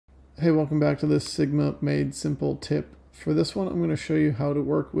Hey, welcome back to this Sigma Made Simple tip. For this one, I'm going to show you how to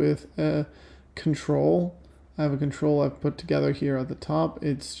work with a control. I have a control I've put together here at the top.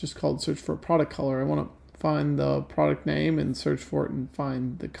 It's just called search for a product color. I want to find the product name and search for it and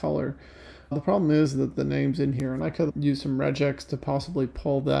find the color. The problem is that the name's in here, and I could use some regex to possibly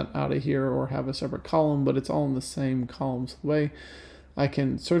pull that out of here or have a separate column, but it's all in the same column. So the way I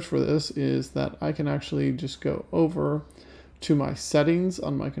can search for this is that I can actually just go over to my settings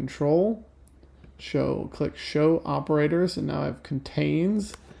on my control, click show operators, and now I have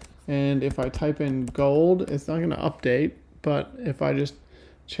contains. And if I type in gold, it's not going to update, but if I just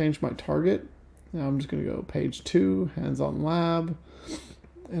change my target, now I'm just going to go page 2, hands-on lab,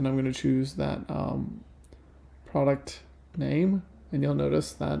 and I'm going to choose that product name, and you'll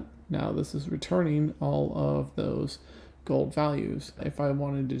notice that now this is returning all of those gold values. If I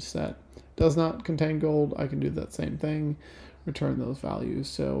wanted to set does not contain gold, I can do that same thing, return those values.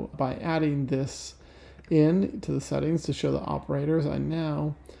 So by adding this in to the settings to show the operators, I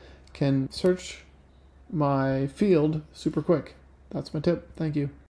now can search my field super quick. That's my tip. Thank you.